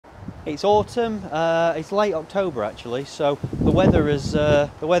It's autumn. It's late October actually, so the weather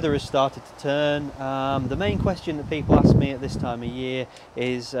has started to turn. The main question that people ask me at this time of year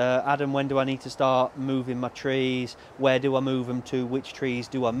is, Adam, when do I need to start moving my trees? Where do I move them to? Which trees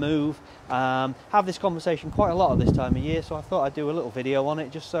do I move? Have this conversation quite a lot at this time of year, so I thought I'd do a little video on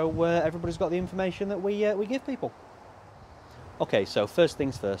it just so everybody's got the information that we give people. Okay, so first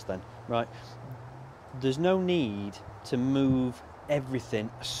things first then, right? There's no need to move everything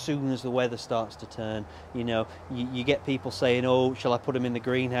as soon as the weather starts to turn. You know, you get people saying, oh, shall I put them in the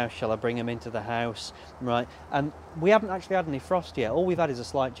greenhouse, shall I bring them into the house, right? And we haven't actually had any frost yet. All we've had is a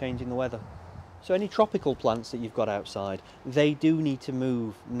slight change in the weather. So any tropical plants that you've got outside, they do need to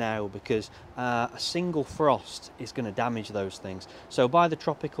move now, because a single frost is going to damage those things. So by the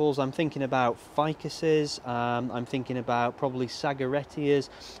tropicals, I'm thinking about Ficuses, I'm thinking about probably Sageretias,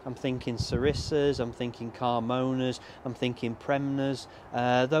 I'm thinking Serissas, I'm thinking Carmonas, I'm thinking Premnas,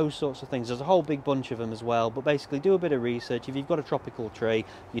 those sorts of things. There's a whole big bunch of them as well, but basically do a bit of research. If you've got a tropical tree,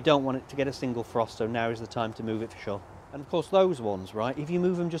 you don't want it to get a single frost, so now is the time to move it for sure. And of course those ones, right, if you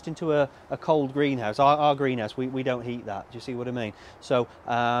move them just into a cold greenhouse, our greenhouse, we don't heat that, do you see what I mean? So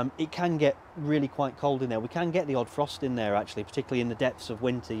it can get really quite cold in there. We can get the odd frost in there actually, particularly in the depths of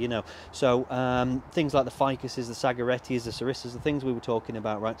winter, you know. So things like the Ficuses, the Sageretias, the Serissas, the things we were talking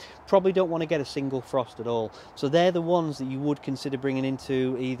about, right, probably don't want to get a single frost at all. So they're the ones that you would consider bringing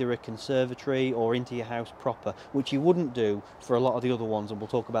into either a conservatory or into your house proper, which you wouldn't do for a lot of the other ones, and we'll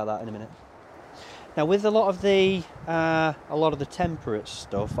talk about that in a minute. Now, with a lot of the temperate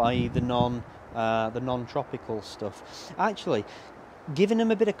stuff, i.e. the non-tropical stuff, actually, giving them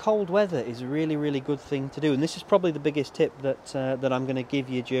a bit of cold weather is a really, really good thing to do. And this is probably the biggest tip that I'm going to give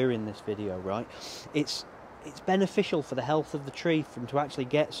you during this video, right? It's beneficial for the health of the tree for them to actually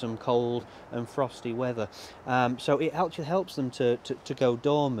get some cold and frosty weather. So it helps them to go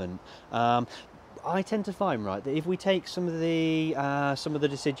dormant. I tend to find, right, that if we take some of the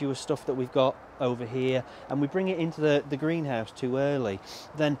deciduous stuff that we've got over here and we bring it into the greenhouse too early,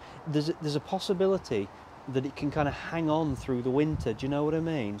 then there's a possibility that it can kind of hang on through the winter. Do you know what I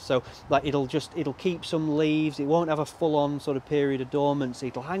mean? So like it'll keep some leaves, it won't have a full-on sort of period of dormancy,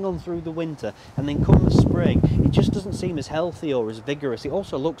 it'll hang on through the winter, and then come the spring it just doesn't seem as healthy or as vigorous. It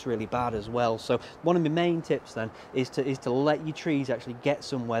also looks really bad as well. So one of my main tips then is to let your trees actually get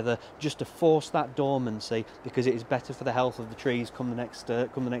some weather, just to force that dormancy, because it is better for the health of the trees come the next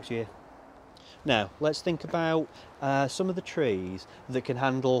year. Now let's think about some of the trees that can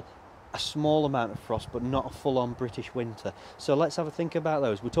handle a small amount of frost but not a full-on British winter. So let's have a think about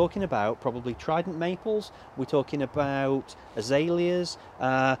those. We're talking about probably Trident Maples, we're talking about Azaleas,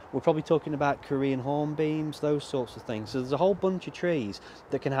 we're probably talking about Korean Hornbeams, those sorts of things. So there's a whole bunch of trees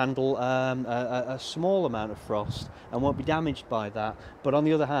that can handle a small amount of frost and won't be damaged by that. But on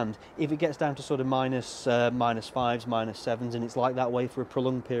the other hand, if it gets down to sort of minus 5s, -7s, and it's like that way for a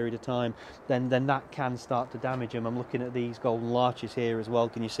prolonged period of time, then that can start to damage them. I'm looking at these golden larches here as well.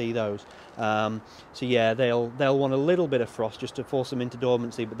 Can you see those? So yeah, they'll want a little bit of frost just to force them into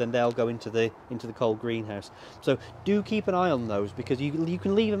dormancy, but then they'll go into the cold greenhouse. So do keep an eye on those, because you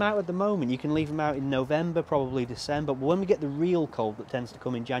can leave them out at the moment. You can leave them out in November, probably December, but when we get the real cold that tends to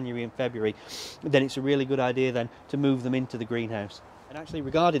come in January and February, then it's a really good idea then to move them into the greenhouse. And actually,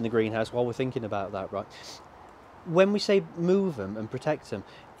 regarding the greenhouse, while we're thinking about that, right, when we say move them and protect them,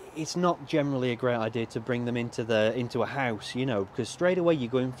 it's not generally a great idea to bring them into a house, you know, because straight away you're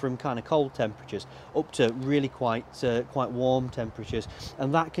going from kind of cold temperatures up to really quite warm temperatures,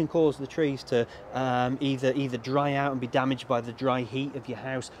 and that can cause the trees to either dry out and be damaged by the dry heat of your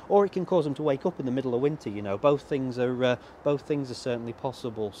house, or it can cause them to wake up in the middle of winter. You know, both things are certainly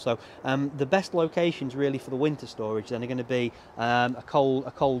possible. So the best locations really for the winter storage then are going to be a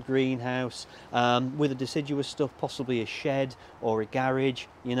cold greenhouse with a deciduous stuff, possibly a shed or a garage,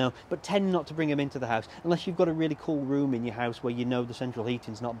 you know, but tend not to bring them into the house unless you've got a really cool room in your house where you know the central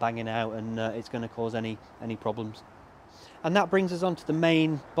heating's not banging out and it's going to cause any problems. And that brings us on to the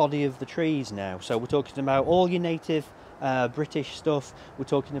main body of the trees now. So we're talking about all your native British stuff. We're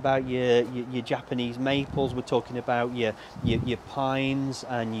talking about your Japanese maples. We're talking about your pines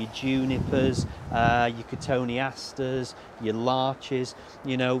and your junipers, your cotoneasters, your larches.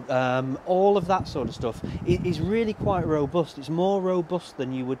 You know, all of that sort of stuff is really quite robust. It's more robust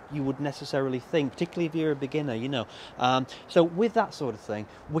than you would necessarily think, particularly if you're a beginner. You know, so with that sort of thing,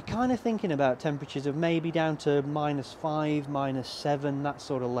 we're kind of thinking about temperatures of maybe down to -5, -7, that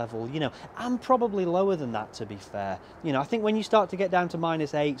sort of level. You know, and probably lower than that, to be fair. You You know, I think when you start to get down to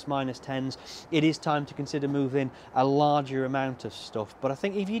 -8s, -10s, it is time to consider moving a larger amount of stuff. But I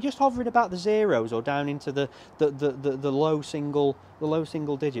think if you're just hovering about the zeros or down into the low single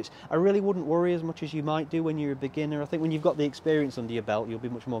digits, I really wouldn't worry as much as you might do when you're a beginner. I think when you've got the experience under your belt, you'll be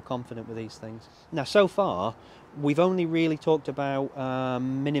much more confident with these things. Now, so far, we've only really talked about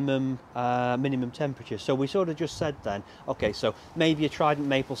minimum temperature. So we sort of just said then, okay, so maybe a Trident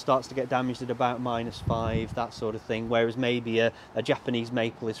maple starts to get damaged at about -5, that sort of thing, whereas maybe a Japanese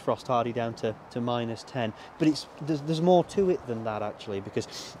maple is frost hardy down to -10. But there's more to it than that, actually,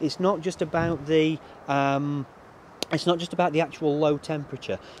 because it's not just about the actual low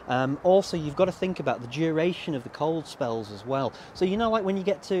temperature. Also, you've got to think about the duration of the cold spells as well. So, you know, like when you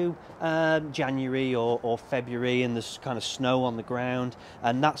get to January or February and there's kind of snow on the ground,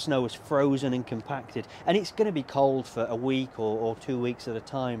 and that snow is frozen and compacted, and it's going to be cold for a week or 2 weeks at a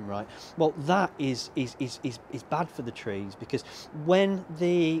time, right? Well, that is bad for the trees, because when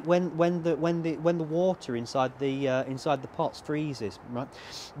the water inside the pots freezes, right,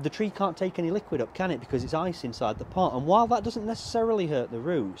 the tree can't take any liquid up, can it? Because it's ice inside the pot. And while that doesn't necessarily hurt the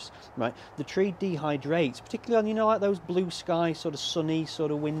roots, right, the tree dehydrates, particularly on, you know, like those blue sky, sort of sunny, sort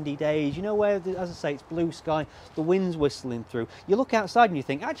of windy days, you know, where, as I say, it's blue sky, the wind's whistling through. You look outside and you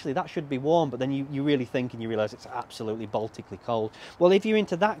think, actually, that should be warm, but then you really think and you realise it's absolutely Baltically cold. Well, if you're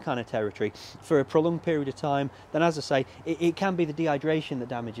into that kind of territory for a prolonged period of time, then, as I say, it can be the dehydration that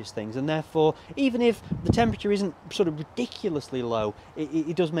damages things, and therefore, even if the temperature isn't sort of ridiculously low,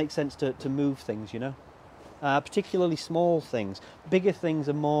 it does make sense to move things, you know. Particularly small things. Bigger things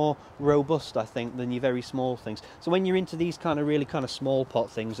are more robust, I think, than your very small things. So when you're into these really kind of small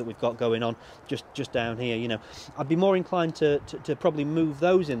pot things that we've got going on just down here, you know, I'd be more inclined to probably move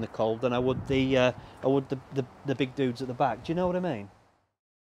those in the cold than I would the big dudes at the back. Do you know what I mean?